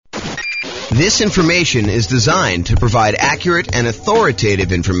This information is designed to provide accurate and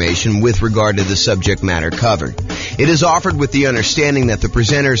authoritative information with regard to the subject matter covered. It is offered with the understanding that the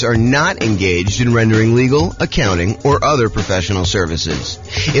presenters are not engaged in rendering legal, accounting, or other professional services.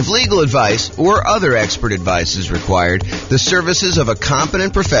 If legal advice or other expert advice is required, the services of a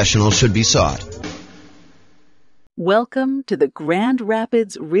competent professional should be sought. Welcome to the Grand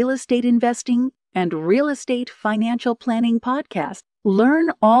Rapids Real Estate Investing and Real Estate Financial Planning Podcast. Learn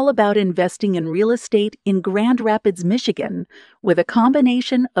all about investing in real estate in Grand Rapids, Michigan, with a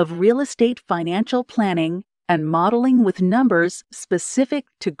combination of real estate financial planning and modeling with numbers specific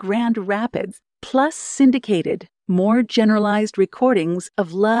to Grand Rapids, plus syndicated, more generalized recordings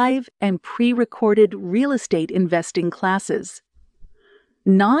of live and pre-recorded real estate investing classes.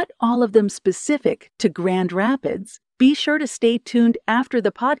 Not all of them specific to Grand Rapids. Be sure to stay tuned after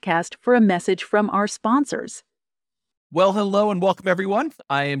the podcast for a message from our sponsors. Well, hello and welcome, everyone.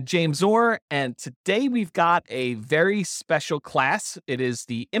 I am James Orr, and today we've got a very special class. It is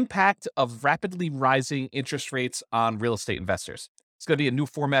the impact of rapidly rising interest rates on real estate investors. It's going to be a new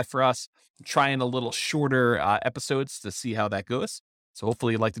format for us. I'm trying a little shorter episodes to see how that goes. So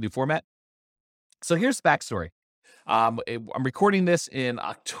hopefully you like the new format. So here's the backstory. I'm recording this in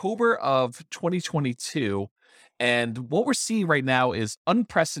October of 2022, and what we're seeing right now is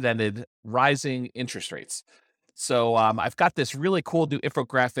unprecedented rising interest rates. So I've got this really cool new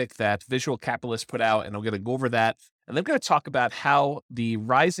infographic that Visual Capitalist put out, and I'm going to go over that. And then I'm going to talk about how the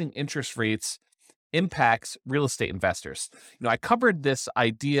rising interest rates impacts real estate investors. You know, I covered this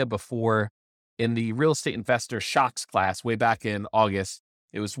idea before in the real estate investor shocks class way back in August.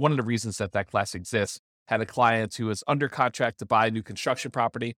 It was one of the reasons that class exists. Had a client who was under contract to buy a new construction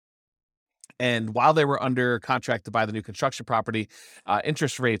property. And while they were under contract to buy the new construction property,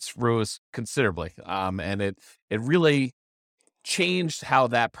 interest rates rose considerably. And it really changed how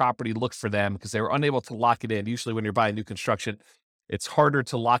that property looked for them because they were unable to lock it in. Usually when you're buying new construction, it's harder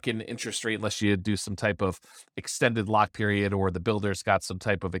to lock in interest rate unless you do some type of extended lock period, or the builder's got some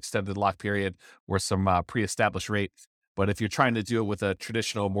type of extended lock period or some pre-established rate. But if you're trying to do it with a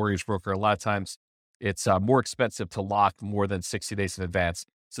traditional mortgage broker, a lot of times it's more expensive to lock more than 60 days in advance.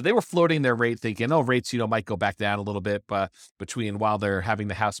 So they were floating their rate thinking, oh, rates, might go back down a little bit between while they're having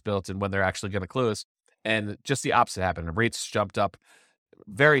the house built and when they're actually going to close. And just the opposite happened. Rates jumped up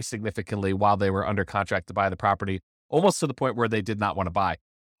very significantly while they were under contract to buy the property, almost to the point where they did not want to buy.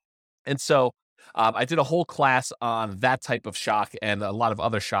 And so I did a whole class on that type of shock and a lot of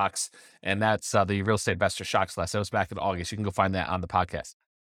other shocks. And that's the Real Estate Investor Shocks class. That was back in August. You can go find that on the podcast.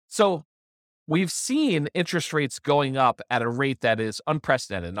 So we've seen interest rates going up at a rate that is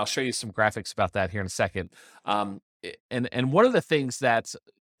unprecedented, and I'll show you some graphics about that here in a second. And one of the things that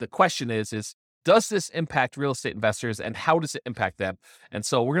the question is does this impact real estate investors, and how does it impact them? And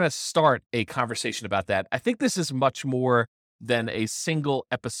so we're going to start a conversation about that. I think this is much more than a single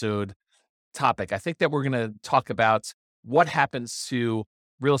episode topic. I think that we're going to talk about what happens to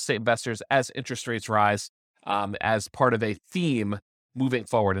real estate investors as interest rates rise, as part of a theme moving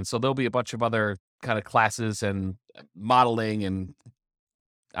forward. And so there'll be a bunch of other kind of classes and modeling and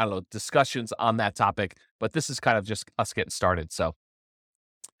discussions on that topic, but this is kind of just us getting started. So, all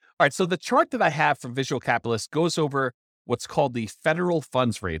right. So the chart that I have from Visual Capitalist goes over what's called the federal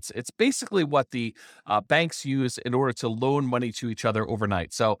funds rates. It's basically what the banks use in order to loan money to each other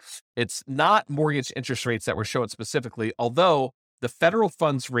overnight. So it's not mortgage interest rates that we're showing specifically, although the federal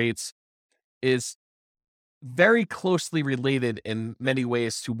funds rates is very closely related in many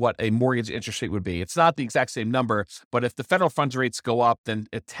ways to what a mortgage interest rate would be. It's not the exact same number, but if the federal funds rates go up, then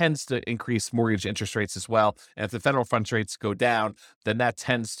it tends to increase mortgage interest rates as well. And if the federal funds rates go down, then that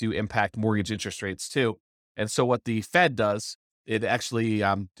tends to impact mortgage interest rates too. And so what the Fed does, it actually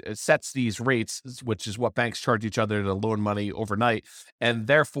it sets these rates, which is what banks charge each other to loan money overnight. And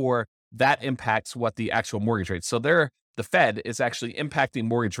therefore, that impacts what the actual mortgage rates. So the Fed is actually impacting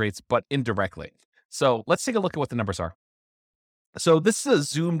mortgage rates, but indirectly. So let's take a look at what the numbers are. So this is a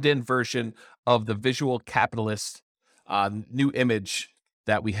zoomed in version of the Visual Capitalist new image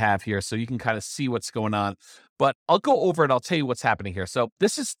that we have here. So you can kind of see what's going on, but I'll go over and I'll tell you what's happening here. So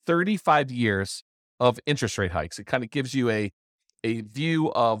this is 35 years of interest rate hikes. It kind of gives you a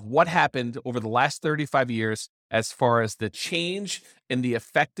view of what happened over the last 35 years as far as the change in the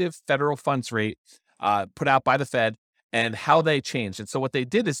effective federal funds rate put out by the Fed and how they changed. And so what they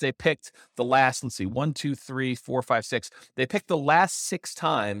did is they picked the last, 1, 2, 3, 4, 5, 6. They picked the last 6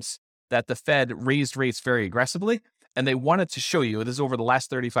 times that the Fed raised rates very aggressively. And they wanted to show you, this is over the last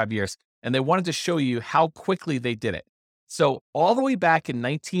 35 years, and they wanted to show you how quickly they did it. So all the way back in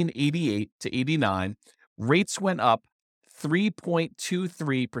 1988 to 89, rates went up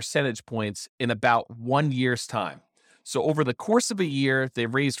 3.23 percentage points in about 1 year's time. So over the course of a year, they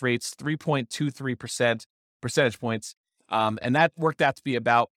raised rates 3.23% percentage points. And that worked out to be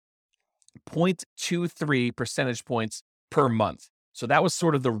about 0.23 percentage points per month. So that was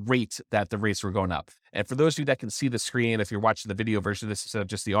sort of the rate that the rates were going up. And for those of you that can see the screen, if you're watching the video version of this instead of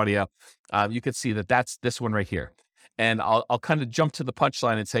just the audio, you can see that that's this one right here. And I'll kind of jump to the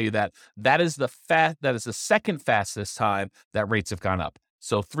punchline and tell you that that is the second fastest time that rates have gone up.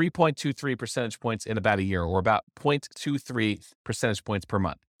 So 3.23 percentage points in about a year, or about 0.23 percentage points per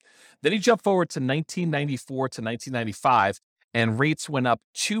month. Then you jump forward to 1994 to 1995, and rates went up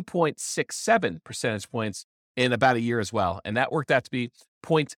 2.67 percentage points in about a year as well. And that worked out to be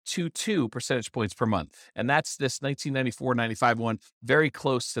 0.22 percentage points per month. And that's this 1994-95 one, very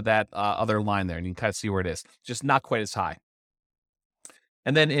close to that other line there. And you can kind of see where it is, just not quite as high.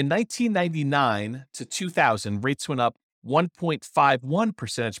 And then in 1999 to 2000, rates went up 1.51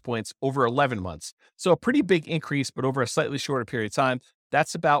 percentage points over 11 months. So a pretty big increase, but over a slightly shorter period of time.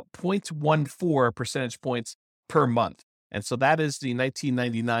 That's about 0.14 percentage points per month. And so that is the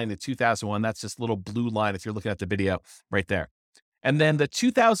 1999 to 2001. That's this little blue line if you're looking at the video right there. And then the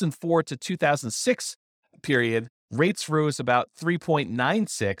 2004 to 2006 period, rates rose about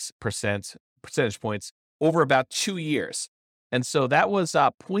 3.96 percentage points over about 2 years. And so that was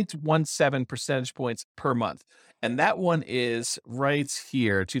 0.17 percentage points per month. And that one is right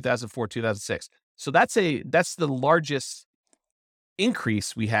here, 2004, 2006. So that's the largest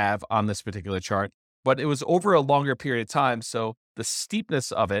increase we have on this particular chart, but it was over a longer period of time. So the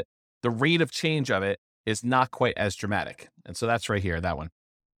steepness of it, the rate of change of it, is not quite as dramatic. And so that's right here, that one.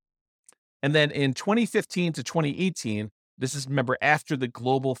 And then in 2015 to 2018, this is, remember, after the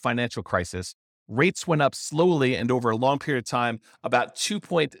global financial crisis, rates went up slowly and over a long period of time, about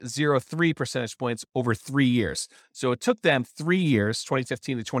 2.03 percentage points over 3 years. So it took them 3 years,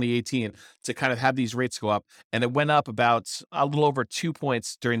 2015 to 2018, to kind of have these rates go up. And it went up about a little over 2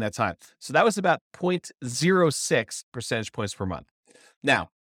 points during that time. So that was about 0.06 percentage points per month. Now,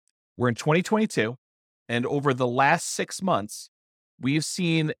 we're in 2022, and over the last 6 months, we've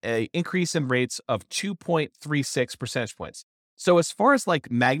seen an increase in rates of 2.36 percentage points. So as far as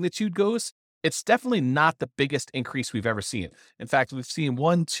like magnitude goes, it's definitely not the biggest increase we've ever seen. In fact, we've seen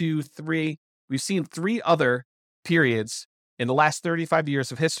we've seen 3 other periods in the last 35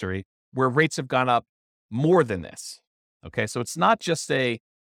 years of history where rates have gone up more than this. Okay, so it's not just a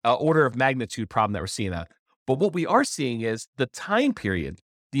order of magnitude problem that we're seeing that. But what we are seeing is the time period,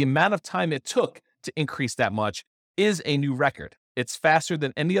 the amount of time it took to increase that much is a new record. It's faster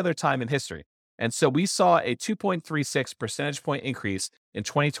than any other time in history. And so we saw a 2.36 percentage point increase in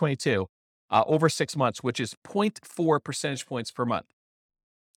 2022 over 6 months, which is 0.4 percentage points per month.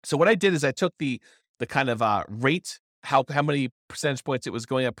 So what I did is I took the kind of rate, how many percentage points it was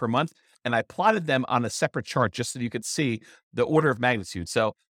going up per month, and I plotted them on a separate chart just so you could see the order of magnitude.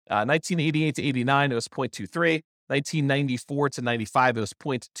 So 1988 to 89, it was 0.23. 1994 to 95, it was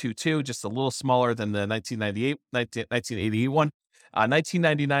 0.22, just a little smaller than the 1981 one.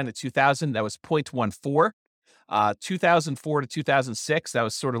 1999 to 2000, that was 0.14. 2004 to 2006, that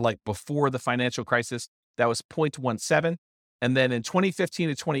was sort of like before the financial crisis, that was 0.17. And then in 2015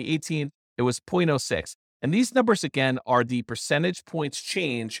 to 2018, it was 0.06. And these numbers, again, are the percentage points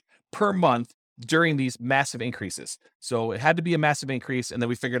change per month during these massive increases. So it had to be a massive increase. And then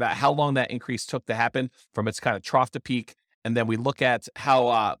we figured out how long that increase took to happen from its kind of trough to peak. And then we look at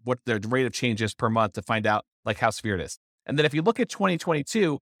how, what the rate of change is per month to find out like how severe it is. And then if you look at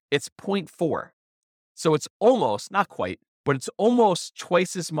 2022, it's 0.4. So it's almost, not quite, but it's almost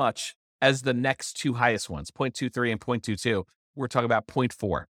twice as much as the next 2 highest ones, 0.23 and 0.22. We're talking about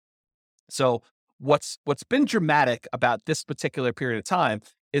 0.4. So what's been dramatic about this particular period of time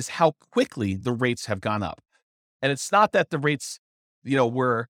is how quickly the rates have gone up. And it's not that the rates,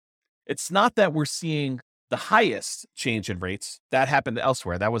 it's not that we're seeing the highest change in rates. That happened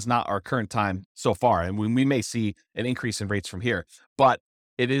elsewhere. That was not our current time so far. And we may see an increase in rates from here, but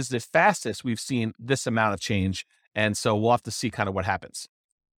it is the fastest we've seen this amount of change. And so we'll have to see kind of what happens.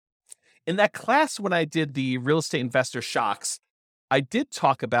 In that class, when I did the real estate investor shocks, I did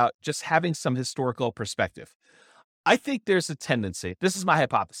talk about just having some historical perspective. I think there's a tendency, this is my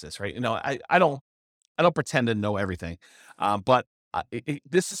hypothesis, right? I don't pretend to know everything, but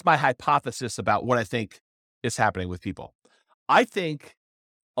this is my hypothesis about what I think is happening with people. I think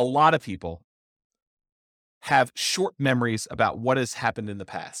a lot of people have short memories about what has happened in the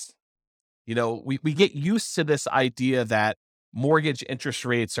past. We get used to this idea that mortgage interest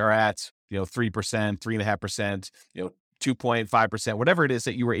rates are at, 3%, 3.5%, 2.5%, whatever it is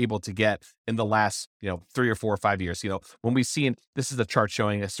that you were able to get in the last, 3 or 4 or 5 years. When we see, this is a chart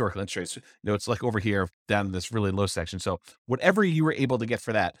showing historical interest rates, it's like over here down in this really low section. So whatever you were able to get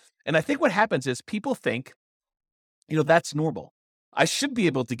for that. And I think what happens is people think, that's normal. I should be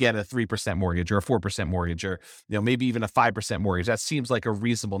able to get a 3% mortgage or a 4% mortgage or, maybe even a 5% mortgage. That seems like a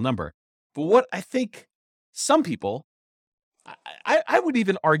reasonable number. But what I think some people, I would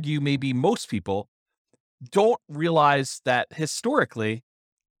even argue maybe most people don't realize that historically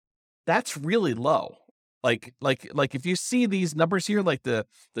that's really low. Like if you see these numbers here, like the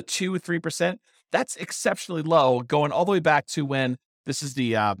 2-3%, that's exceptionally low, going all the way back to when this is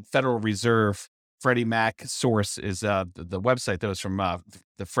the Federal Reserve. Freddie Mac source is the website that was from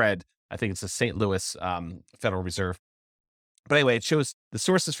the Fred. I think it's the St. Louis Federal Reserve. But anyway, it shows the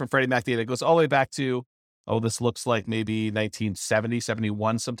sources from Freddie Mac data. It goes all the way back to, this looks like maybe 1970,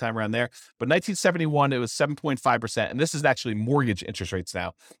 71, sometime around there. But 1971, it was 7.5%. And this is actually mortgage interest rates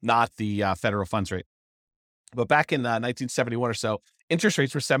now, not the federal funds rate. But back in 1971 or so, interest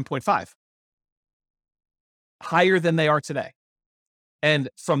rates were 7.5, higher than they are today. And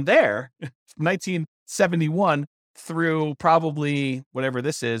from there, 1971 through probably whatever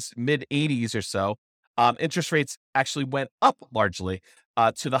this is, mid 80s or so, interest rates actually went up largely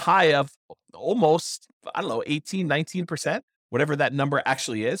to the high of almost, 18, 19%, whatever that number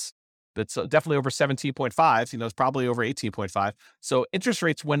actually is. It's definitely over 17.5, it's probably over 18.5. So interest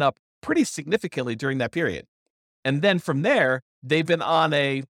rates went up pretty significantly during that period. And then from there, they've been on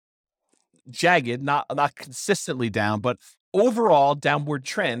a jagged, not consistently down, but overall downward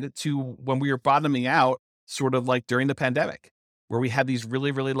trend to when we were bottoming out, sort of like during the pandemic, where we had these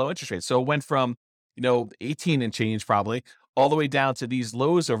really, really low interest rates. So it went from, 18 and change probably all the way down to these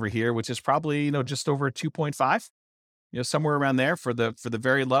lows over here, which is probably, just over 2.5, somewhere around there for the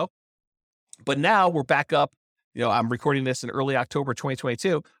very low. But now we're back up, I'm recording this in early October,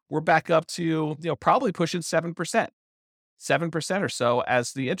 2022. We're back up to, probably pushing 7% or so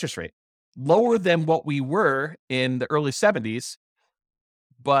as the interest rate. Lower than what we were in the early 70s,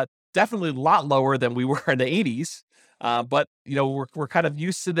 but definitely a lot lower than we were in the 80s. But, we're kind of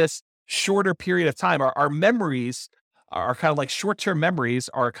used to this shorter period of time. Our memories are kind of like short-term memories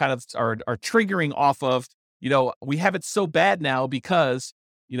are kind of are triggering off of, we have it so bad now because,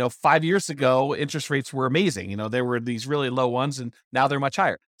 5 years ago, interest rates were amazing. There were these really low ones and now they're much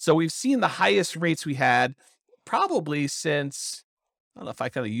higher. So we've seen the highest rates we had probably since, I don't know if I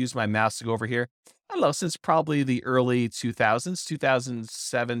kind of use my mouse to go over here. I don't know, since probably the early 2000s,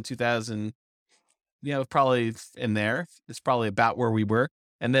 2007, 2000, probably in there. It's probably about where we were.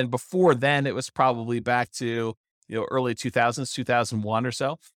 And then before then, it was probably back to, early 2000s, 2001 or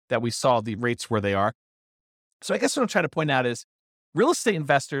so that we saw the rates where they are. So I guess what I'm trying to point out is real estate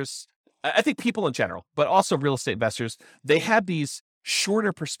investors, I think people in general, but also real estate investors, they have these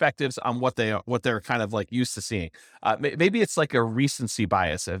shorter perspectives on what they're kind of like used to seeing. Maybe it's like a recency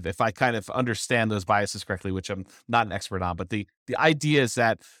bias if I kind of understand those biases correctly, which I'm not an expert on. But the idea is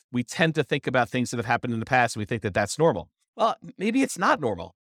that we tend to think about things that have happened in the past. And we think that that's normal. Well, maybe it's not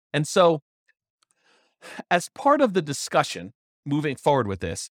normal. And so as part of the discussion moving forward with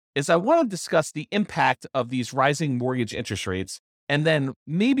this is I want to discuss the impact of these rising mortgage interest rates. And then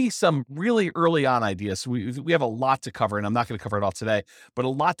maybe some really early on ideas. We have a lot to cover, and I'm not going to cover it all today, but a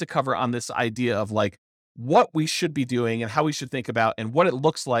lot to cover on this idea of like what we should be doing and how we should think about and what it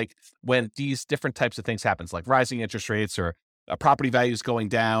looks like when these different types of things happens, like rising interest rates or property values going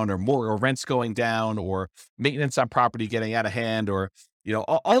down or more or rents going down or maintenance on property getting out of hand or,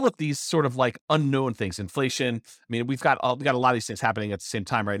 all of these sort of like unknown things, inflation. I mean, we got a lot of these things happening at the same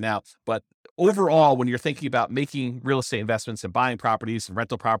time right now, but overall, when you're thinking about making real estate investments and buying properties and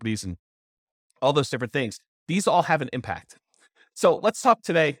rental properties and all those different things, these all have an impact. So let's talk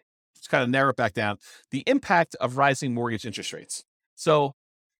today, just kind of narrow it back down, the impact of rising mortgage interest rates. So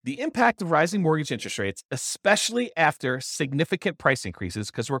the impact of rising mortgage interest rates, especially after significant price increases,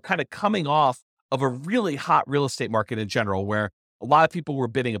 because we're kind of coming off of a really hot real estate market in general, where a lot of people were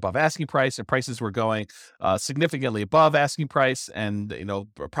bidding above asking price and prices were going significantly above asking price. And,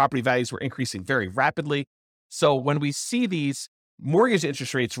 property values were increasing very rapidly. So when we see these mortgage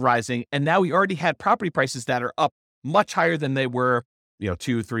interest rates rising, and now we already had property prices that are up much higher than they were,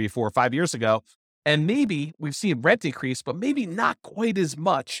 2, 3, 4, 5 years ago. And maybe we've seen rent increase, but maybe not quite as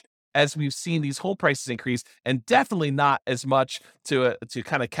much as we've seen these home prices increase, and definitely not as much to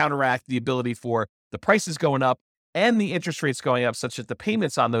kind of counteract the ability for the prices going up and the interest rates going up, such that the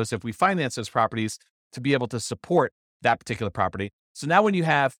payments on those, if we finance those properties, to be able to support that particular property. So now when you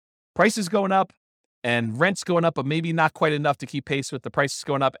have prices going up and rents going up, but maybe not quite enough to keep pace with the prices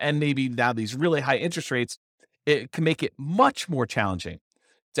going up, and maybe now these really high interest rates, it can make it much more challenging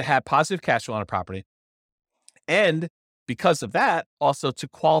to have positive cash flow on a property. And because of that, also to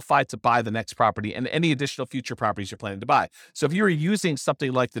qualify to buy the next property and any additional future properties you're planning to buy. So if you were using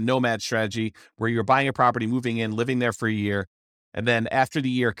something like the nomad strategy, where you're buying a property, moving in, living there for a year, and then after the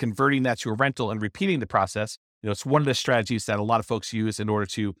year, converting that to a rental and repeating the process, it's one of the strategies that a lot of folks use in order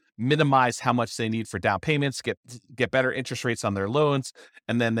to minimize how much they need for down payments, get better interest rates on their loans,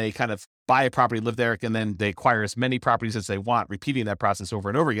 and then they kind of buy a property, live there, and then they acquire as many properties as they want, repeating that process over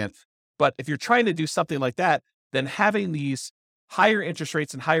and over again. But if you're trying to do something like that, then having these higher interest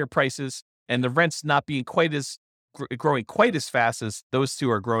rates and higher prices and the rents not being growing quite as fast as those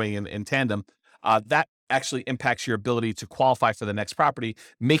two are growing in tandem, that actually impacts your ability to qualify for the next property,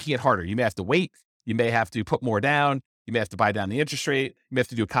 making it harder. You may have to wait. You may have to put more down. You may have to buy down the interest rate. You may have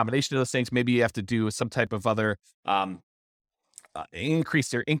to do a combination of those things. Maybe you have to do some type of other increase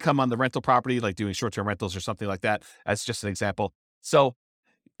their income on the rental property, like doing short-term rentals or something like that, as just an example. So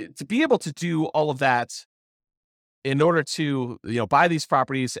to be able to do all of that in order to buy these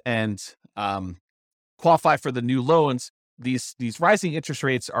properties and qualify for the new loans, these rising interest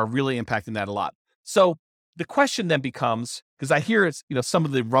rates are really impacting that a lot. So the question then becomes, because I hear some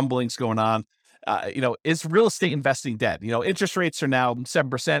of the rumblings going on, is real estate investing dead? Interest rates are now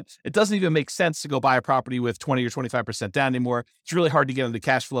 7%. It doesn't even make sense to go buy a property with 20 or 25% down anymore. It's really hard to get into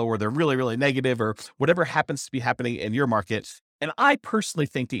cash flow, or they're really, really negative, or whatever happens to be happening in your market. And I personally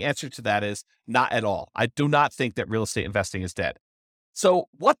think the answer to that is not at all. I do not think that real estate investing is dead. So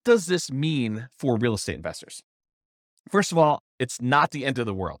what does this mean for real estate investors? First of all, it's not the end of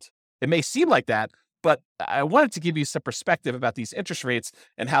the world. It may seem like that, but I wanted to give you some perspective about these interest rates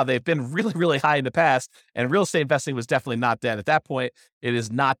and how they've been really, really high in the past. And real estate investing was definitely not dead at that point. It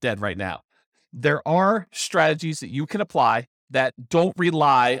is not dead right now. There are strategies that you can apply that don't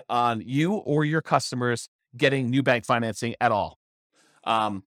rely on you or your customers getting new bank financing at all.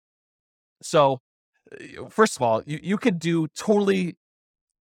 So first of all, you could do totally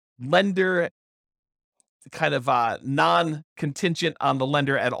lender kind of non-contingent on the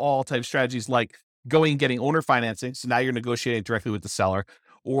lender at all type strategies, like going and getting owner financing. So now you're negotiating directly with the seller,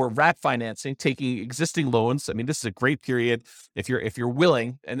 or wrap financing, taking existing loans. I mean, this is a great period if you're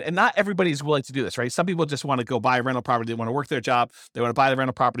willing, and not everybody is willing to do this, right? Some people just want to go buy a rental property. They want to work their job. They want to buy the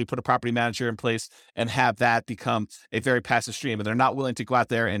rental property, put a property manager in place, and have that become a very passive stream. And they're not willing to go out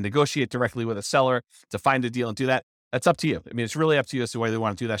there and negotiate directly with a seller to find a deal and do that. That's up to you. I mean, it's really up to you as to whether you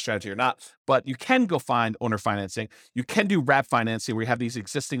want to do that strategy or not. But you can go find owner financing. You can do wrap financing, where you have these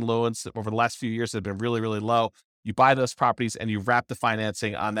existing loans that over the last few years that have been really, really low. You buy those properties and you wrap the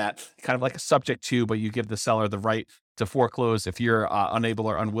financing on that, kind of like a subject to, but you give the seller the right to foreclose if you're unable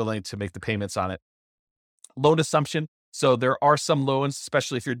or unwilling to make the payments on it. Loan assumption. So there are some loans,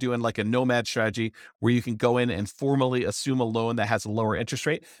 especially if you're doing like a nomad strategy, where you can go in and formally assume a loan that has a lower interest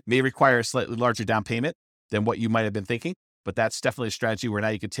rate, may require a slightly larger down payment than what you might have been thinking. But that's definitely a strategy where now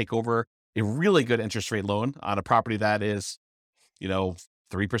you could take over a really good interest rate loan on a property that is, 3%,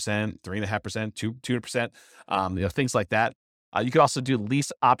 3.5%, 2%, things like that. You could also do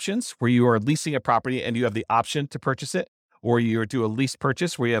lease options, where you are leasing a property and you have the option to purchase it, or you do a lease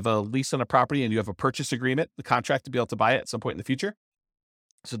purchase where you have a lease on a property and you have a purchase agreement, the contract to be able to buy it at some point in the future.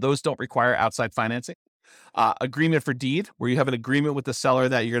 So those don't require outside financing. Agreement for deed, where you have an agreement with the seller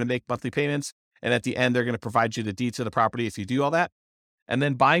that you're going to make monthly payments, and at the end, they're going to provide you the deed to the property if you do all that. And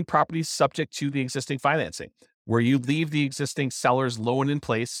then buying properties subject to the existing financing, where you leave the existing seller's loan in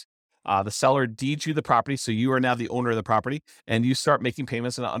place. The seller deeds you the property, so you are now the owner of the property, and you start making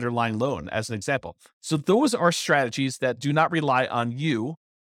payments on an underlying loan, as an example. So those are strategies that do not rely on you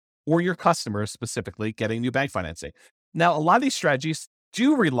or your customers specifically getting new bank financing. Now, a lot of these strategies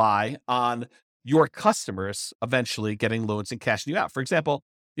do rely on your customers eventually getting loans and cashing you out. For example,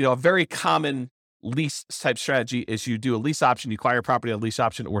 a very common lease type strategy is you do a lease option, you acquire a property, a lease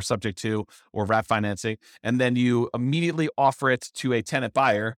option, or subject to, or wrap financing, and then you immediately offer it to a tenant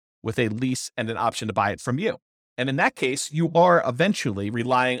buyer with a lease and an option to buy it from you. And in that case, you are eventually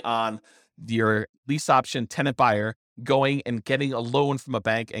relying on your lease option tenant buyer going and getting a loan from a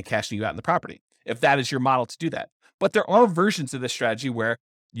bank and cashing you out in the property, if that is your model to do that. But there are versions of this strategy where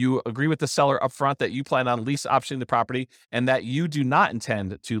you agree with the seller upfront that you plan on lease optioning the property and that you do not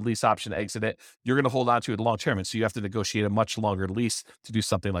intend to lease option exit it. You're going to hold on to it long term. And so you have to negotiate a much longer lease to do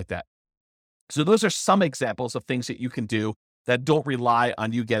something like that. So those are some examples of things that you can do that don't rely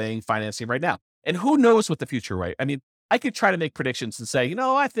on you getting financing right now. And who knows what the future, right? I mean, I could try to make predictions and say,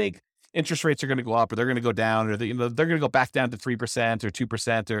 I think interest rates are going to go up, or they're going to go down, or they're going to go back down to 3% or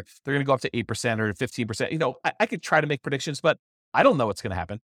 2%, or they're going to go up to 8% or 15%. I could try to make predictions, but I don't know what's going to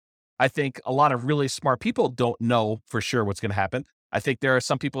happen. I think a lot of really smart people don't know for sure what's going to happen. I think there are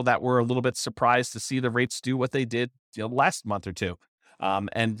some people that were a little bit surprised to see the rates do what they did, last month or two.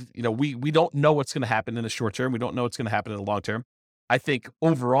 And we don't know what's going to happen in the short term. We don't know what's going to happen in the long term. I think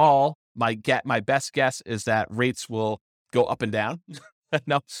overall, my best guess is that rates will go up and down.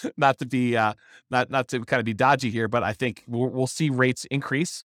 No, not to be not to kind of be dodgy here, but I think we'll see rates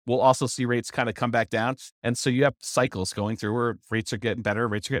increase. We'll also see rates kind of come back down, and so you have cycles going through where rates are getting better,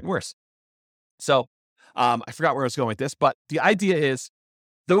 rates are getting worse. So I forgot where I was going with this, but the idea is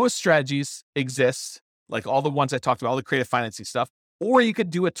those strategies exist, like all the ones I talked about, all the creative financing stuff. Or you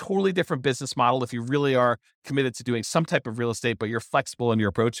could do a totally different business model if you really are committed to doing some type of real estate, but you're flexible in your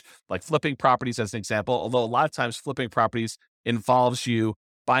approach, like flipping properties as an example. Although a lot of times flipping properties involves you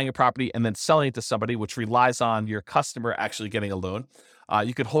buying a property and then selling it to somebody, which relies on your customer actually getting a loan.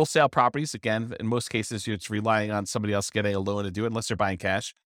 You could wholesale properties. Again, in most cases, it's relying on somebody else getting a loan to do it unless they're buying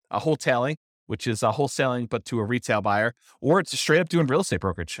cash. Wholetailing, which is wholesaling, but to a retail buyer, or it's straight up doing real estate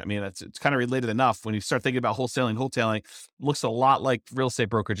brokerage. I mean, it's kind of related enough. When you start thinking about wholetailing looks a lot like real estate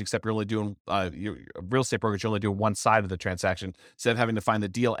brokerage, except you're only doing real estate brokerage. You're only doing one side of the transaction. Instead of having to find the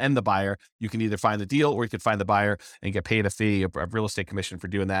deal and the buyer, you can either find the deal or you could find the buyer and get paid a fee, a real estate commission for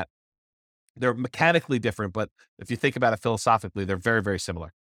doing that. They're mechanically different, but if you think about it philosophically, they're very, very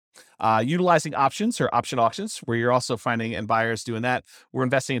similar. Utilizing options or option auctions, where you're also finding and buyers doing that. We're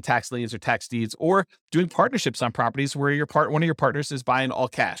investing in tax liens or tax deeds, or doing partnerships on properties where one of your partners is buying all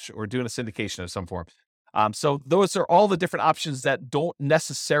cash or doing a syndication of some form. So those are all the different options that don't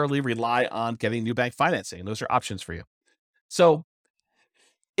necessarily rely on getting new bank financing. Those are options for you. So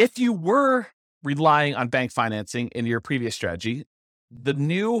if you were relying on bank financing in your previous strategy, the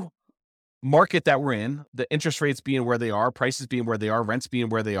new market that we're in, the interest rates being where they are, prices being where they are, rents being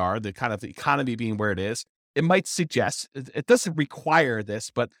where they are, the kind of the economy being where it is, it might suggest, it doesn't require this,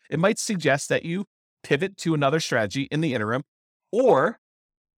 but it might suggest that you pivot to another strategy in the interim, or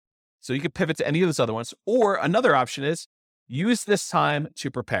so you could pivot to any of those other ones, or another option is use this time to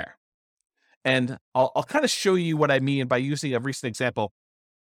prepare. And I'll kind of show you what I mean by using a recent example.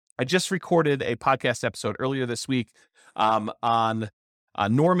 I just recorded a podcast episode earlier this week on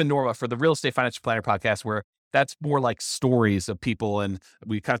Norm and Norma for the Real Estate Financial Planner podcast, where that's more like stories of people. And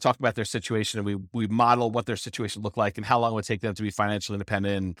we kind of talk about their situation and we model what their situation looked like and how long it would take them to be financially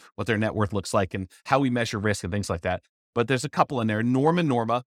independent and what their net worth looks like and how we measure risk and things like that. But there's a couple in there, Norm and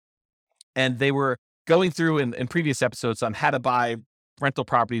Norma, and they were going through in previous episodes on how to buy rental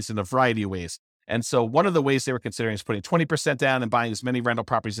properties in a variety of ways. And so one of the ways they were considering is putting 20% down and buying as many rental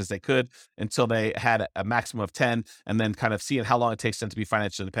properties as they could until they had a maximum of 10, and then kind of seeing how long it takes them to be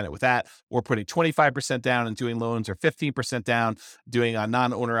financially independent with that, or putting 25% down and doing loans, or 15% down, doing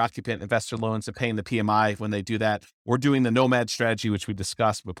non-owner occupant investor loans and paying the PMI when they do that, or doing the nomad strategy, which we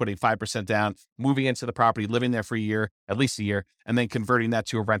discussed, but putting 5% down, moving into the property, living there for a year, at least a year, and then converting that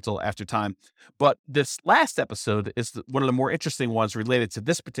to a rental after time. But this last episode is one of the more interesting ones related to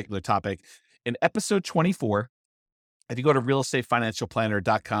this particular topic. In episode 24, if you go to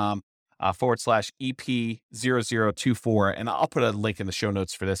realestatefinancialplanner.com /EP0024, and I'll put a link in the show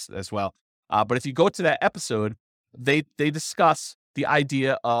notes for this as well. But if you go to that episode, they discuss the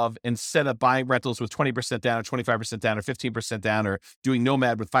idea of, instead of buying rentals with 20% down or 25% down or 15% down or doing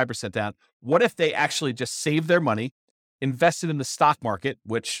nomad with 5% down, what if they actually just save their money, invested in the stock market,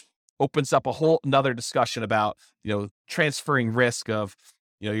 which opens up a whole another discussion about, transferring risk of,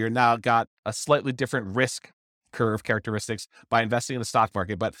 you're now got a slightly different risk curve characteristics by investing in the stock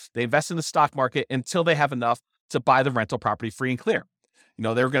market, but they invest in the stock market until they have enough to buy the rental property free and clear.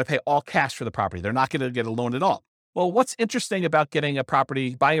 They're going to pay all cash for the property. They're not going to get a loan at all. Well, what's interesting about buying a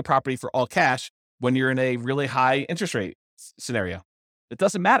property for all cash when you're in a really high interest rate scenario? It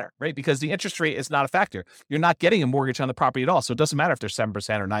doesn't matter, right? Because the interest rate is not a factor. You're not getting a mortgage on the property at all. So it doesn't matter if they're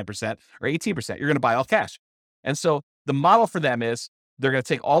 7% or 9% or 18%. You're going to buy all cash. And so the model for them is, they're going to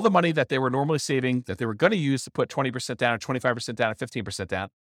take all the money that they were normally saving, that they were going to use to put 20% down or 25% down or 15% down.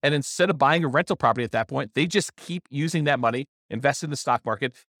 And instead of buying a rental property at that point, they just keep using that money, invest in the stock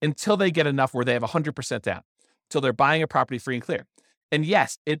market until they get enough where they have 100% down, until they're buying a property free and clear. And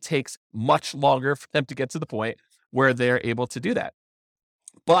yes, it takes much longer for them to get to the point where they're able to do that.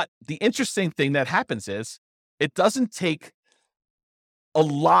 But the interesting thing that happens is, it doesn't take a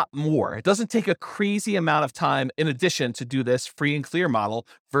lot more. It doesn't take a crazy amount of time in addition to do this free and clear model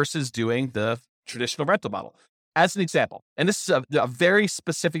versus doing the traditional rental model. As an example, and this is a very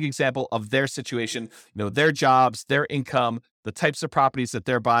specific example of their situation, their jobs, their income, the types of properties that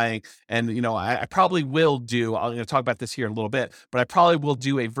they're buying. And, I probably will I'm going to talk about this here in a little bit, but I probably will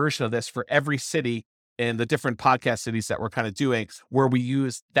do a version of this for every city in the different podcast cities that we're kind of doing, where we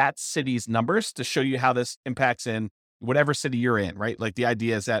use that city's numbers to show you how this impacts in whatever city you're in, right? Like the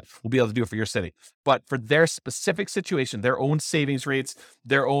idea is that we'll be able to do it for your city, but for their specific situation, their own savings rates,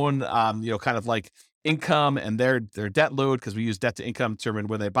 their own, kind of like income and their debt load, because we use debt to income to determine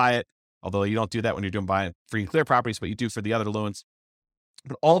when they buy it. Although you don't do that when you're doing buying free and clear properties, but you do for the other loans.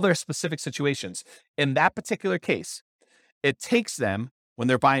 But all their specific situations. In that particular case, it takes them, when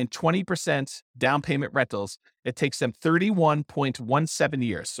they're buying 20% down payment rentals, it takes them 31.17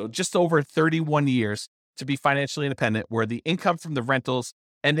 years. So just over 31 years to be financially independent, where the income from the rentals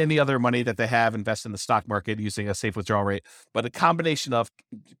and any other money that they have invest in the stock market using a safe withdrawal rate, but a combination of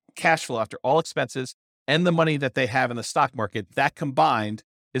cash flow after all expenses and the money that they have in the stock market, that combined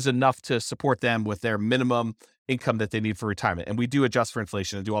is enough to support them with their minimum income that they need for retirement. And we do adjust for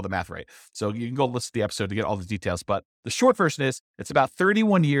inflation and do all the math right. So you can go listen to the episode to get all the details. But the short version is it's about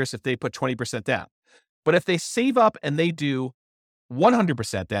 31 years if they put 20% down. But if they save up and they do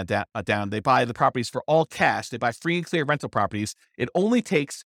 100% down, they buy the properties for all cash, they buy free and clear rental properties, it only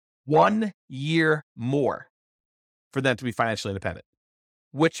takes 1 year more for them to be financially independent,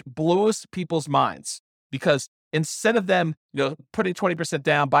 which blows people's minds, because instead of them, putting 20%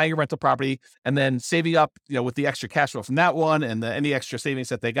 down, buying a rental property, and then saving up, with the extra cash flow from that one and any extra savings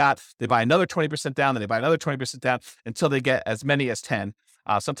that they got, they buy another 20% down, then they buy another 20% down until they get as many as 10.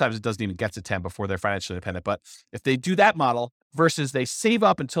 Sometimes it doesn't even get to 10 before they're financially independent. But if they do that model versus they save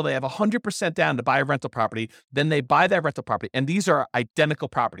up until they have 100% down to buy a rental property, then they buy that rental property. And these are identical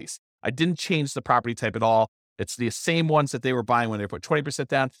properties. I didn't change the property type at all. It's the same ones that they were buying when they put 20%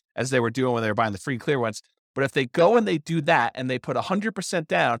 down as they were doing when they were buying the free and clear ones. But if they go and they do that and they put 100%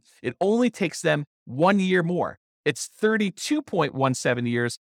 down, it only takes them 1 year more. It's 32.17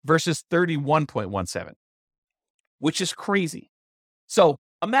 years versus 31.17, which is crazy. So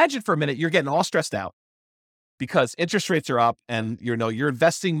imagine for a minute, you're getting all stressed out because interest rates are up and your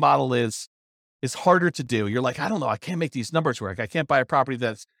investing model is harder to do. You're like, I don't know, I can't make these numbers work. I can't buy a property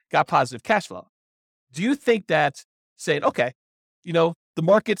that's got positive cash flow. Do you think that saying, okay, the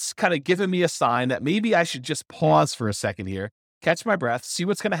market's kind of giving me a sign that maybe I should just pause for a second here, catch my breath, see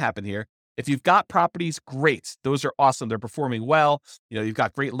what's going to happen here. If you've got properties, great. Those are awesome. They're performing well. You've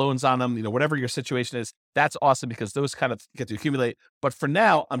got great loans on them. Whatever your situation is, that's awesome because those kind of get to accumulate. But for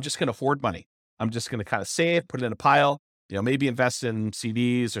now, I'm just going to hoard money. I'm just going to kind of save, put it in a pile, maybe invest in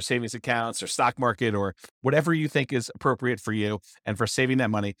CDs or savings accounts or stock market or whatever you think is appropriate for you and for saving that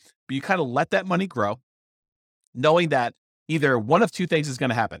money. But you kind of let that money grow, knowing that either one of two things is going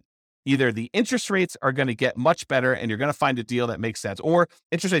to happen. Either the interest rates are going to get much better and you're going to find a deal that makes sense, or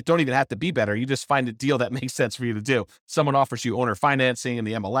interest rates don't even have to be better. You just find a deal that makes sense for you to do. Someone offers you owner financing in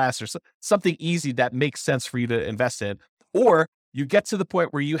the MLS or something easy that makes sense for you to invest in. Or you get to the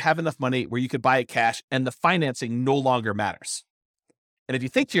point where you have enough money where you could buy it cash and the financing no longer matters. And if you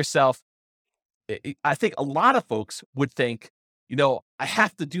think to yourself, I think a lot of folks would think, I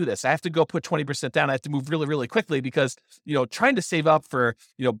have to do this. I have to go put 20% down. I have to move really, really quickly because, trying to save up for,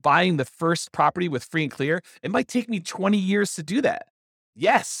 buying the first property with free and clear, it might take me 20 years to do that.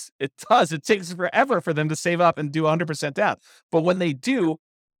 Yes, it does. It takes forever for them to save up and do 100% down. But when they do,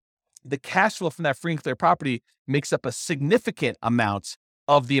 the cash flow from that free and clear property makes up a significant amount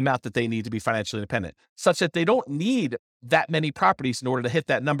of the amount that they need to be financially independent, such that they don't need that many properties in order to hit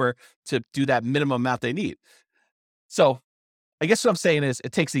that number to do that minimum amount they need. So I guess what I'm saying is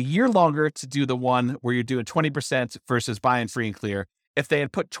it takes a year longer to do the one where you're doing 20% versus buying free and clear. If they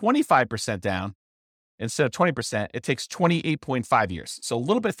had put 25% down instead of 20%, it takes 28.5 years. So a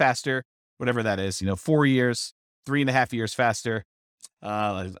little bit faster, whatever that is, 4 years, 3.5 years faster.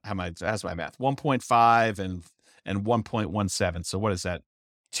 How's my math? 1.5 and 1.17. So what is that?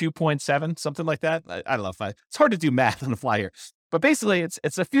 2.7, something like that. I don't know it's hard to do math on the fly here. But basically,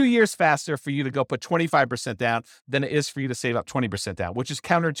 it's a few years faster for you to go put 25% down than it is for you to save up 20% down, which is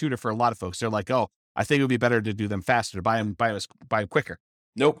counterintuitive for a lot of folks. They're like, oh, I think it would be better to do them faster, to buy them quicker.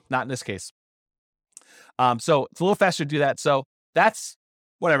 Nope, not in this case. So it's a little faster to do that. So that's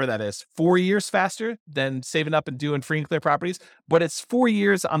whatever that is, 4 years faster than saving up and doing free and clear properties, but it's 4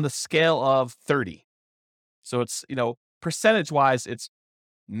 years on the scale of 30. So it's, percentage-wise, it's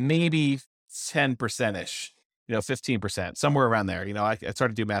maybe 10%-ish. 15%, somewhere around there. It's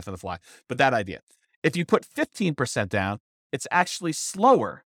hard to do math on the fly, but that idea. If you put 15% down, it's actually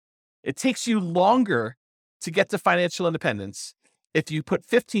slower. It takes you longer to get to financial independence if you put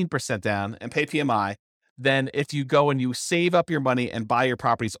 15% down and pay PMI than if you go and you save up your money and buy your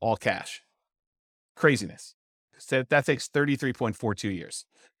properties all cash. Craziness. So that takes 33.42 years.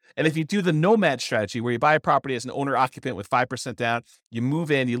 And if you do the nomad strategy where you buy a property as an owner occupant with 5% down, you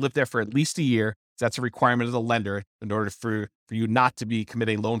move in, you live there for at least a year, That's a requirement of the lender in order for you not to be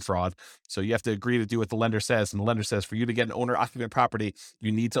committing loan fraud. So you have to agree to do what the lender says. And the lender says for you to get an owner occupant property,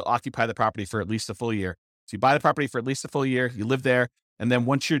 you need to occupy the property for at least a full year. So you buy the property for at least a full year, you live there. And then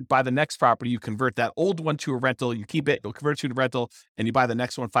once you buy the next property, you convert that old one to a rental, you keep it, you'll convert it to a rental, and you buy the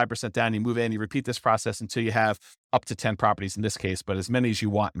next one 5% down, you move in, you repeat this process until you have up to 10 properties in this case, but as many as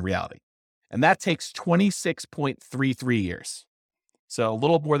you want in reality. And that takes 26.33 years. So a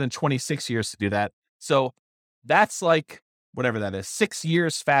little more than 26 years to do that. So that's like, whatever that is, 6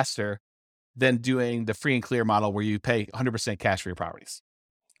 years faster than doing the free and clear model where you pay 100% cash for your properties.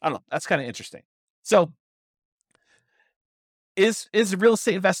 I don't know. That's kind of interesting. So is real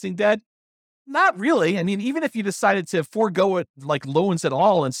estate investing dead? Not really. I mean, even if you decided to forego it, like loans at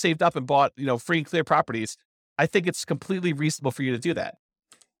all, and saved up and bought, free and clear properties, I think it's completely reasonable for you to do that.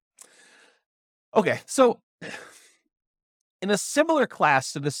 Okay. So in a similar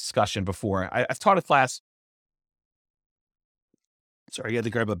class to this discussion before, I've taught a class. Sorry, I had to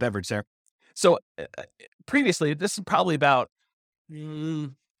grab a beverage there. So previously, this is probably about,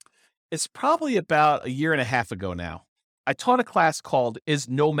 it's probably about a year and a half ago now. I taught a class called Is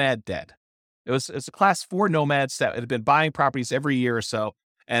Nomad Dead? It's a class for nomads that had been buying properties every year or so.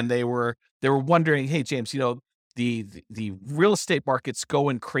 And they were wondering, hey, James, the real estate market's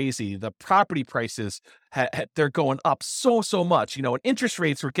going crazy. The property prices, they're going up so much, and interest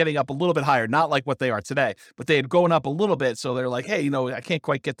rates were getting up a little bit higher, not like what they are today, but they had gone up a little bit. So they're like, hey, I can't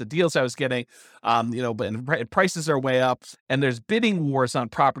quite get the deals I was getting, but prices are way up. And there's bidding wars on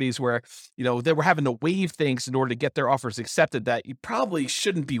properties where, they were having to waive things in order to get their offers accepted that you probably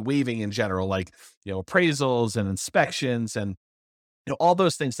shouldn't be waiving in general, like, appraisals and inspections and, all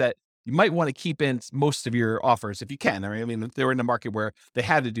those things that you might want to keep in most of your offers if you can. I mean, they were in a market where they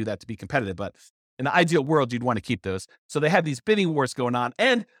had to do that to be competitive, but in the ideal world, you'd want to keep those. So they had these bidding wars going on,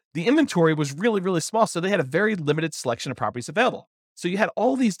 and the inventory was really, really small. So they had a very limited selection of properties available. So you had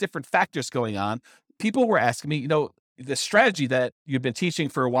all these different factors going on. People were asking me, the strategy that you've been teaching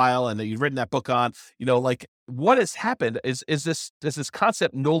for a while and that you've written that book on, like what has happened? Is this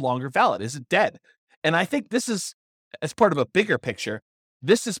concept no longer valid? Is it dead? And I think this is, as part of a bigger picture,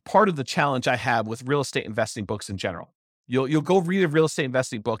 this is part of the challenge I have with real estate investing books in general. You'll go read a real estate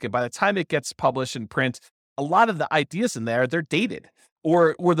investing book, and by the time it gets published in print, a lot of the ideas in there, they're dated.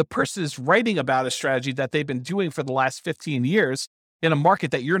 Or the person is writing about a strategy that they've been doing for the last 15 years in a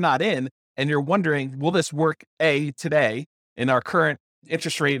market that you're not in, and you're wondering, will this work today in our current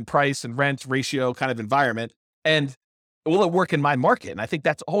interest rate and price and rent ratio kind of environment? And will it work in my market? And I think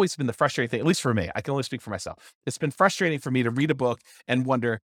that's always been the frustrating thing, at least for me. I can only speak for myself. It's been frustrating for me to read a book and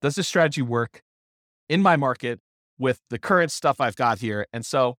wonder, does this strategy work in my market with the current stuff I've got here? And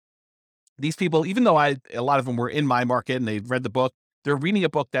so these people, even though a lot of them were in my market and they read the book, they're reading a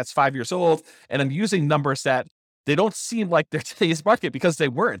book that's 5 years old, and I'm using numbers that they don't seem like they're today's market because they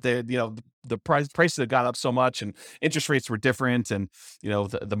weren't. The prices had gone up so much, and interest rates were different, and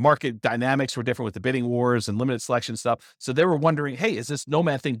the market dynamics were different with the bidding wars and limited selection stuff. So they were wondering, hey, is this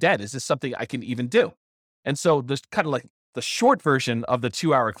nomad thing dead? Is this something I can even do? And so there's kind of like the short version of the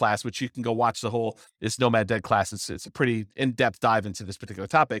 2-hour class, which you can go watch the whole Is Nomad Dead class. It's a pretty in-depth dive into this particular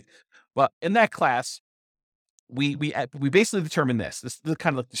topic. But in that class, we basically determine this. This is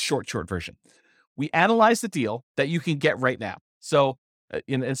kind of like the short version. We analyze the deal that you can get right now. So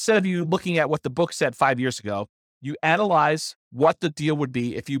instead of you looking at what the book said 5 years ago, you analyze what the deal would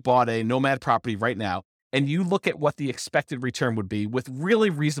be if you bought a nomad property right now, and you look at what the expected return would be with really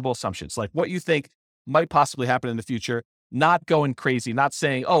reasonable assumptions, like what you think might possibly happen in the future, not going crazy, not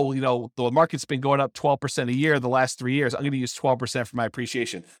saying, oh, the market's been going up 12% a year the last 3 years. I'm going to use 12% for my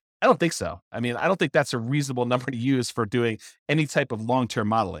appreciation. I don't think so. I mean, I don't think that's a reasonable number to use for doing any type of long-term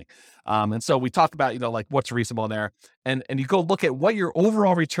modeling. And so we talk about, like what's reasonable in there, and you go look at what your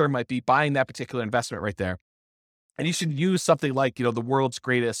overall return might be buying that particular investment right there. And you should use something like, the world's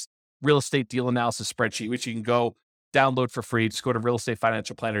greatest real estate deal analysis spreadsheet, which you can go download for free. Just go to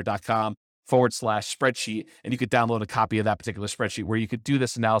realestatefinancialplanner.com/spreadsheet, and you could download a copy of that particular spreadsheet where you could do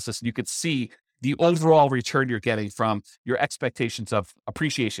this analysis, and you could see the overall return you're getting from your expectations of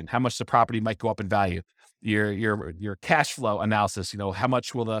appreciation, how much the property might go up in value, your cash flow analysis, how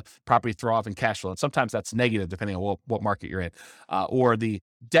much will the property throw off in cash flow? And sometimes that's negative depending on what market you're in, or the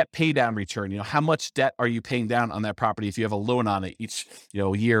debt pay down return. How much debt are you paying down on that property if you have a loan on it each,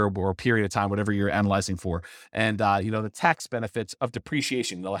 year or period of time, whatever you're analyzing for. And, the tax benefits of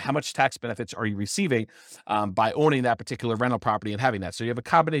depreciation, how much tax benefits are you receiving by owning that particular rental property and having that? So you have a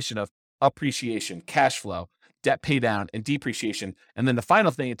combination of appreciation, cash flow, debt pay down, and depreciation. And then the final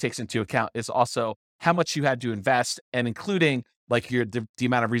thing it takes into account is also how much you had to invest, and including like the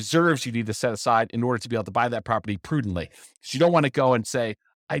amount of reserves you need to set aside in order to be able to buy that property prudently. Because you don't want to go and say,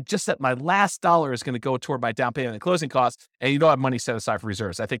 I just set my last dollar is going to go toward my down payment and closing costs, and you don't have money set aside for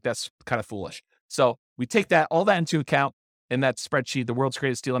reserves. I think that's kind of foolish. So we take all that into account in that spreadsheet, the world's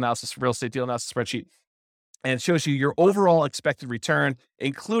greatest deal analysis, real estate deal analysis spreadsheet. And it shows you your overall expected return,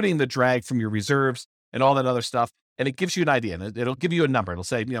 including the drag from your reserves and all that other stuff. And it gives you an idea, and it'll give you a number. It'll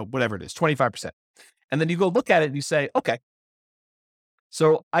say, whatever it is, 25%. And then you go look at it and you say, okay,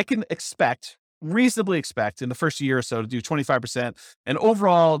 so I can reasonably expect in the first year or so to do 25%. And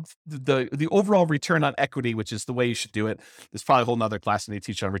overall, the overall return on equity, which is the way you should do it, there's probably a whole nother class and they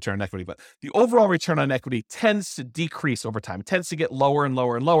teach on return on equity, but the overall return on equity tends to decrease over time. It tends to get lower and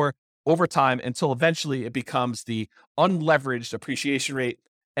lower and lower over time until eventually it becomes the unleveraged appreciation rate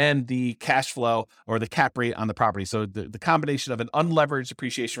and the cash flow or the cap rate on the property. So the combination of an unleveraged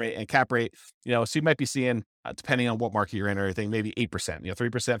appreciation rate and cap rate, so you might be seeing, depending on what market you're in or anything, maybe 8%,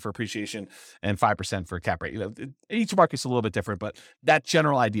 3% for appreciation and 5% for cap rate. Each market's a little bit different, but that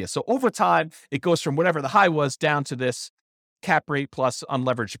general idea. So over time, it goes from whatever the high was down to this cap rate plus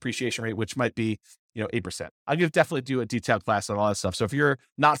unleveraged appreciation rate, which might be 8%. I'm going to definitely do a detailed class on all that stuff. So if you're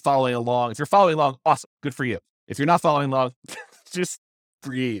not following along, awesome, good for you. If you're not following along, just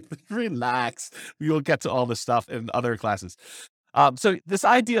breathe, relax. We will get to all this stuff in other classes. So this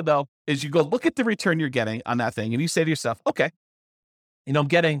idea though, is you go look at the return you're getting on that thing and you say to yourself, okay, I'm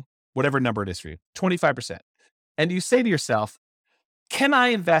getting whatever number it is for you, 25%. And you say to yourself, can I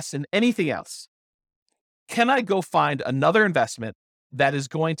invest in anything else? Can I go find another investment that is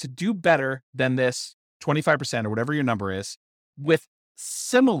going to do better than this 25% or whatever your number is with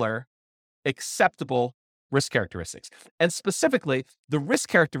similar acceptable risk characteristics? And specifically, the risk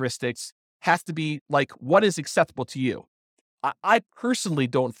characteristics have to be like what is acceptable to you. I personally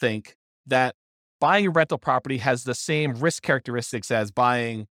don't think that buying a rental property has the same risk characteristics as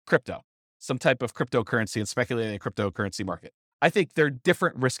buying crypto, some type of cryptocurrency and speculating in a cryptocurrency market. I think they're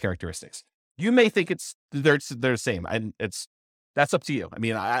different risk characteristics. You may think they're the same, and that's up to you. I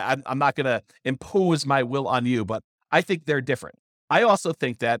mean, I'm not going to impose my will on you, but I think they're different. I also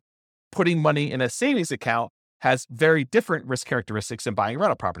think that putting money in a savings account has very different risk characteristics than buying a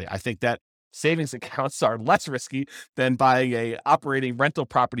rental property. I think that savings accounts are less risky than buying a operating rental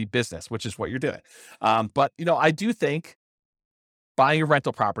property business, which is what you're doing. But I do think buying a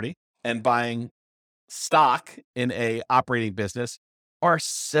rental property and buying stock in a operating business are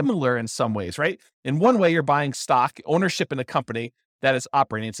similar in some ways, right? In one way, you're buying stock, ownership in a company that is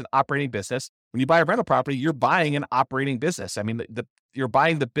operating. It's an operating business. When you buy a rental property, you're buying an operating business. I mean, you're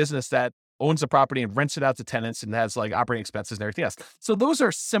buying the business that owns the property and rents it out to tenants and has like operating expenses and everything else. So those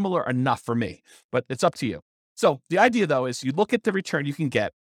are similar enough for me, but it's up to you. So the idea though is you look at the return you can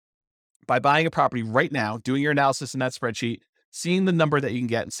get by buying a property right now, doing your analysis in that spreadsheet, seeing the number that you can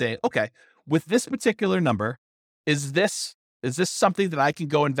get and saying, okay, with this particular number, is this something that I can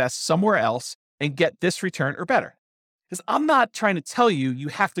go invest somewhere else and get this return or better? Because I'm not trying to tell you, you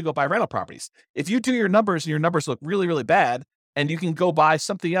have to go buy rental properties. If you do your numbers and your numbers look really, really bad, and you can go buy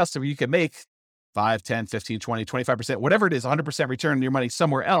something else where you can make 5, 10, 15, 20, 25%, whatever it is, 100% return on your money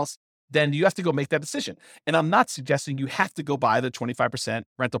somewhere else, then you have to go make that decision. And I'm not suggesting you have to go buy the 25%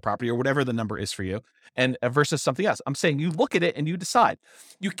 rental property or whatever the number is for you and versus something else. I'm saying you look at it and you decide.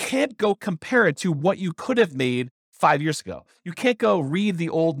 You can't go compare it to what you could have made 5 years ago. You can't go read the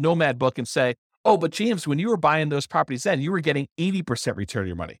old Nomad book and say, oh, but James, when you were buying those properties then, you were getting 80% return on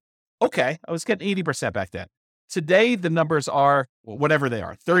your money. Okay, I was getting 80% back then. Today, the numbers are whatever they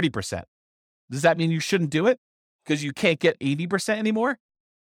are, 30%. Does that mean you shouldn't do it because you can't get 80% anymore?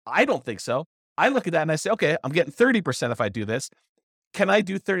 I don't think so. I look at that and I say, okay, I'm getting 30% if I do this. Can I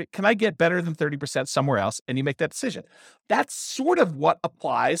do 30? Can I get better than 30% somewhere else? And you make that decision. That's sort of what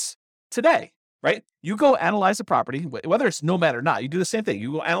applies today, right? You go analyze a property, whether it's Nomad or not, you do the same thing.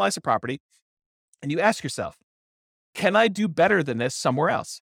 You go analyze a property and you ask yourself, can I do better than this somewhere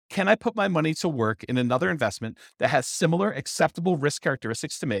else? Can I put my money to work in another investment that has similar acceptable risk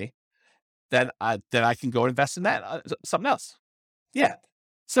characteristics to me that I can go invest in that, something else? Yeah.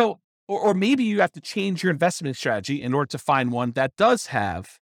 So, or maybe you have to change your investment strategy in order to find one that does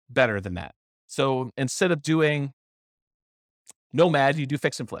have better than that. So instead of doing Nomad, you do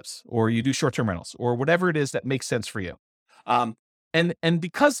fix and flips, or you do short-term rentals, or whatever it is that makes sense for you. And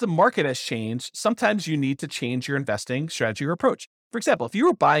because the market has changed, sometimes you need to change your investing strategy or approach. For example, if you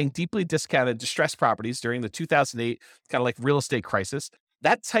were buying deeply discounted distressed properties during the 2008 kind of like real estate crisis,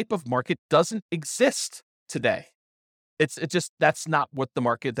 that type of market doesn't exist today. That's not what the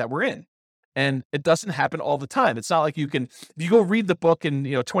market that we're in. And it doesn't happen all the time. It's not like if you go read the book in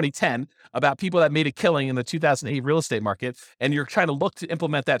 2010 about people that made a killing in the 2008 real estate market, and you're trying to look to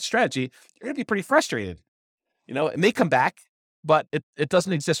implement that strategy, you're going to be pretty frustrated. It may come back, but it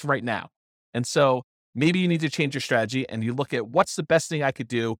doesn't exist right now. And so maybe you need to change your strategy and you look at what's the best thing I could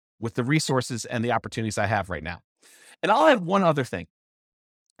do with the resources and the opportunities I have right now. And I'll add one other thing.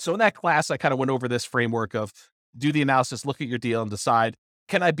 So in that class, I kind of went over this framework of do the analysis, look at your deal and decide,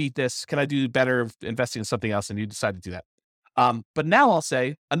 can I beat this? Can I do better investing in something else? And you decide to do that. But now I'll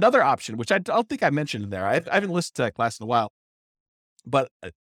say another option, which I don't think I mentioned in there. I haven't listened to that class in a while, but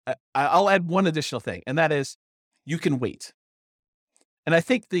I'll add one additional thing, and that is you can wait. And I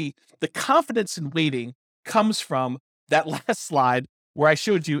think the confidence in waiting comes from that last slide where I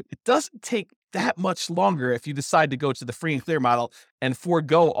showed you it doesn't take that much longer if you decide to go to the free and clear model and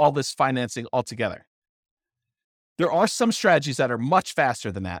forego all this financing altogether. There are some strategies that are much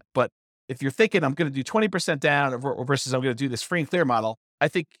faster than that, but if you're thinking I'm going to do 20% down versus I'm going to do this free and clear model, I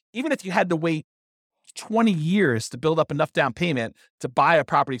think even if you had to wait 20 years to build up enough down payment to buy a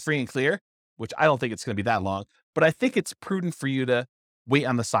property free and clear, which I don't think it's going to be that long, but I think it's prudent for you to wait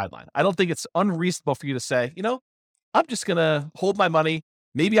on the sideline. I don't think it's unreasonable for you to say, I'm just going to hold my money.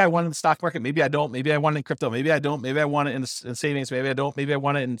 Maybe I want it in the stock market. Maybe I don't. Maybe I want it in crypto. Maybe I don't. Maybe I want it in savings. Maybe I don't. Maybe I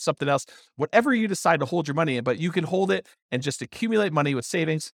want it in something else. Whatever you decide to hold your money in, but you can hold it and just accumulate money with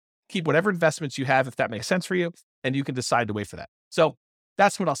savings, keep whatever investments you have, if that makes sense for you, and you can decide to wait for that. So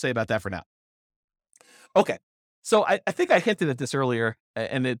that's what I'll say about that for now. Okay. So I think I hinted at this earlier,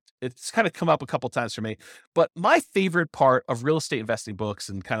 and it's kind of come up a couple times for me, but my favorite part of real estate investing books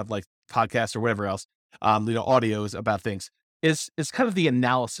and kind of like podcasts or whatever else, audios about things is kind of the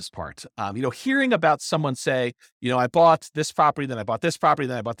analysis part. Hearing about someone say, I bought this property, then I bought this property,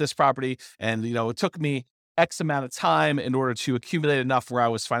 then I bought this property. And, it took me X amount of time in order to accumulate enough where I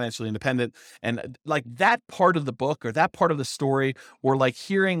was financially independent. And like that part of the book or that part of the story, or like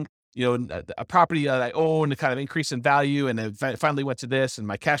hearing, a property that I own kind of increase in value and it finally went to this and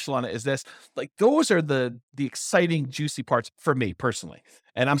my cash flow on it is this, like those are the exciting, juicy parts for me personally.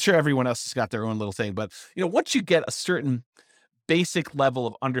 And I'm sure everyone else has got their own little thing, but once you get a certain basic level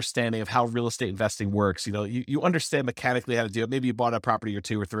of understanding of how real estate investing works, you understand mechanically how to do it. Maybe you bought a property or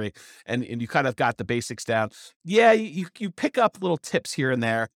two or three and you kind of got the basics down. Yeah, you pick up little tips here and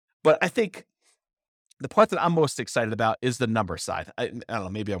there, but I think the part that I'm most excited about is the number side. I don't know,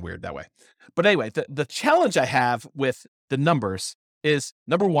 maybe I'm weird that way. But anyway, the challenge I have with the numbers is,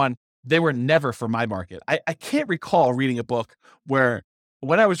 number one, they were never for my market. I can't recall reading a book where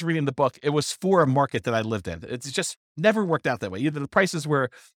when I was reading the book, it was for a market that I lived in. It's just never worked out that way. Either the prices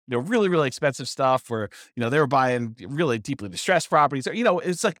were, really, really expensive stuff, or, they were buying really deeply distressed properties, or,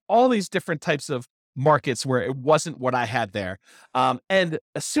 it's like all these different types of markets where it wasn't what I had there. And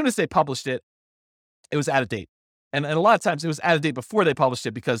as soon as they published it, it was out of date. And a lot of times it was out of date before they published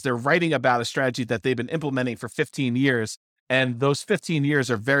it because they're writing about a strategy that they've been implementing for 15 years. And those 15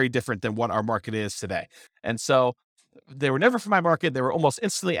 years are very different than what our market is today. And so they were never for my market. They were almost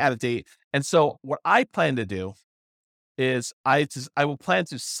instantly out of date. And so what I plan to do is I will plan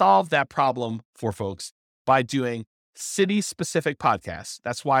to solve that problem for folks by doing city-specific podcasts.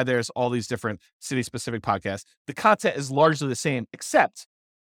 That's why there's all these different city-specific podcasts. The content is largely the same, except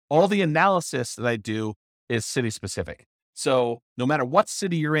all the analysis that I do is city-specific. So no matter what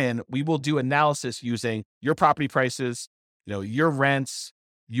city you're in, we will do analysis using your property prices, your rents,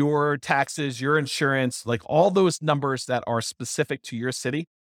 your taxes, your insurance, like all those numbers that are specific to your city.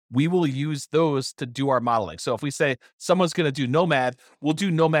 We will use those to do our modeling. So if we say someone's going to do Nomad, we'll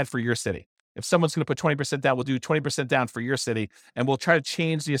do Nomad for your city. If someone's going to put 20% down, we'll do 20% down for your city, and we'll try to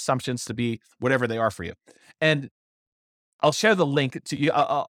change the assumptions to be whatever they are for you. And I'll share the link to you.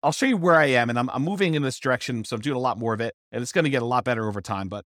 I'll show you where I am, and I'm moving in this direction. So I'm doing a lot more of it, and it's going to get a lot better over time.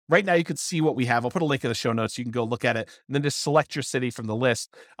 But right now you can see what we have. I'll put a link in the show notes. You can go look at it and then just select your city from the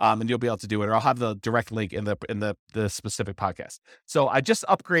list, and you'll be able to do it. Or I'll have the direct link in the specific podcast. So I just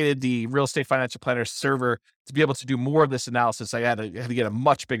upgraded the Real Estate Financial Planner server to be able to do more of this analysis. I had to get a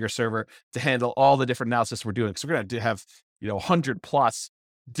much bigger server to handle all the different analysis we're doing. So we're going to have 100 plus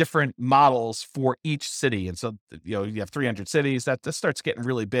different models for each city. And so, you have 300 cities that starts getting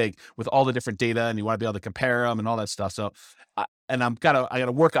really big with all the different data, and you want to be able to compare them and all that stuff. So, I got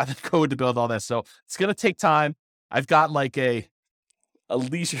to work on the code to build all that. So it's going to take time. I've got like a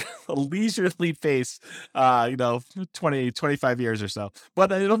leisurely pace, 20, 25 years or so,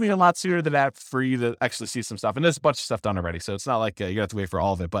 but it'll be a lot sooner than that for you to actually see some stuff. And there's a bunch of stuff done already. So it's not like you have to wait for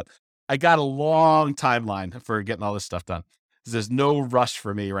all of it, but I got a long timeline for getting all this stuff done. There's no rush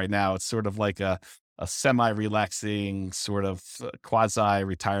for me right now. It's sort of like a semi-relaxing sort of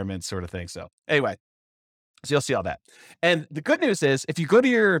quasi-retirement sort of thing. So anyway, so you'll see all that. And the good news is if you go to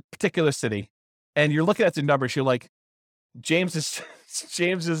your particular city and you're looking at the numbers, you're like, James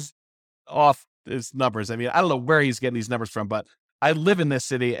is off his numbers. I mean, I don't know where he's getting these numbers from, but I live in this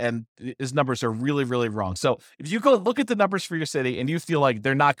city and his numbers are really, really wrong. So if you go look at the numbers for your city and you feel like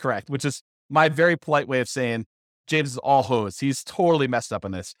they're not correct, which is my very polite way of saying James is all hose. He's totally messed up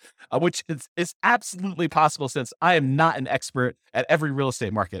on this, which is absolutely possible since I am not an expert at every real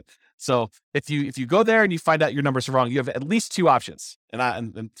estate market. So if you go there and you find out your numbers are wrong, you have at least two options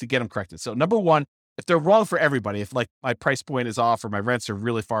and to get them corrected. So number one, if they're wrong for everybody, if like my price point is off or my rents are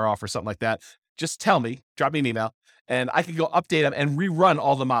really far off or something like that, just tell me, drop me an email, and I can go update them and rerun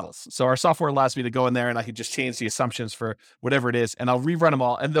all the models. So our software allows me to go in there and I can just change the assumptions for whatever it is, and I'll rerun them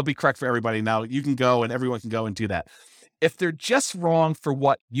all and they'll be correct for everybody. Now you can go and everyone can go and do that. If they're just wrong for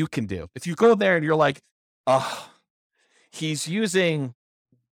what you can do, if you go there and you're like, oh, he's using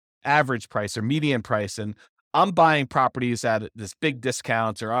average price or median price and I'm buying properties at this big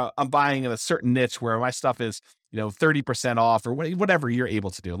discount, or I'm buying in a certain niche where my stuff is, 30% off or whatever you're able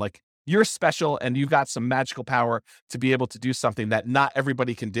to do. Like you're special and you've got some magical power to be able to do something that not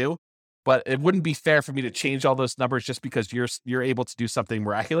everybody can do. But it wouldn't be fair for me to change all those numbers just because you're able to do something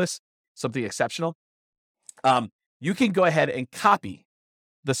miraculous, something exceptional. You can go ahead and copy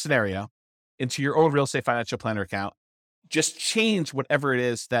the scenario into your own real estate financial planner account. Just change whatever it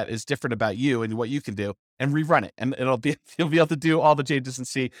is that is different about you and what you can do and rerun it. And you'll be able to do all the changes and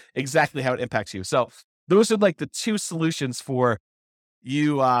see exactly how it impacts you. So those are like the two solutions for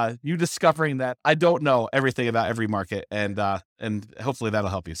you discovering that I don't know everything about every market, and hopefully that'll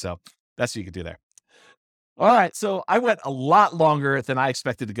help you. So that's what you can do there. All right. So I went a lot longer than I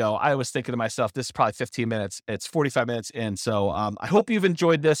expected to go. I was thinking to myself, this is probably 15 minutes. It's 45 minutes in. So I hope you've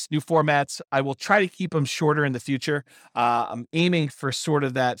enjoyed this new formats. I will try to keep them shorter in the future. I'm aiming for sort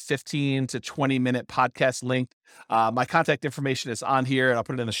of that 15 to 20 minute podcast length. My contact information is on here and I'll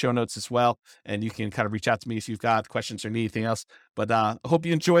put it in the show notes as well. And you can kind of reach out to me if you've got questions or need anything else. But I hope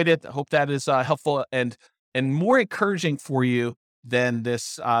you enjoyed it. I hope that is helpful and more encouraging for you than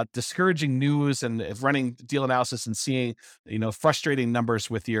this discouraging news and running deal analysis and seeing, frustrating numbers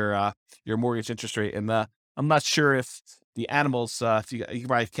with your mortgage interest rate. And I'm not sure if the animals, if you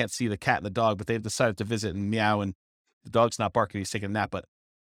probably can't see the cat and the dog, but they've decided to visit and meow, and the dog's not barking, he's taking a nap, but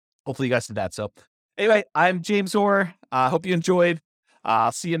hopefully you guys did that. So anyway, I'm James Orr. Hope you enjoyed.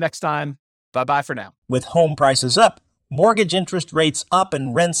 I'll see you next time. Bye-bye for now. With home prices up, mortgage interest rates up,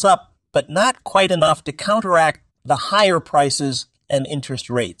 and rents up, but not quite enough to counteract the higher prices and interest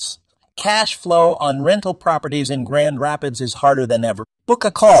rates. Cash flow on rental properties in Grand Rapids is harder than ever. Book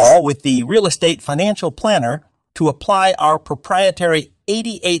a call with the Real Estate Financial Planner to apply our proprietary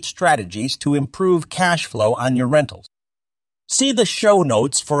 88 strategies to improve cash flow on your rentals. See the show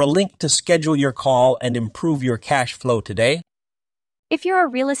notes for a link to schedule your call and improve your cash flow today. If you're a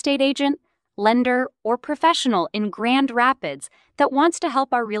real estate agent, lender, or professional in Grand Rapids that wants to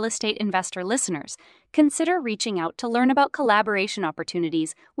help our real estate investor listeners, consider reaching out to learn about collaboration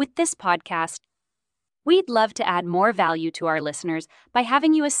opportunities with this podcast. We'd love to add more value to our listeners by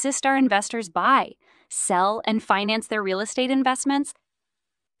having you assist our investors buy, sell, and finance their real estate investments.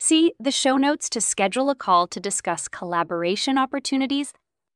 See the show notes to schedule a call to discuss collaboration opportunities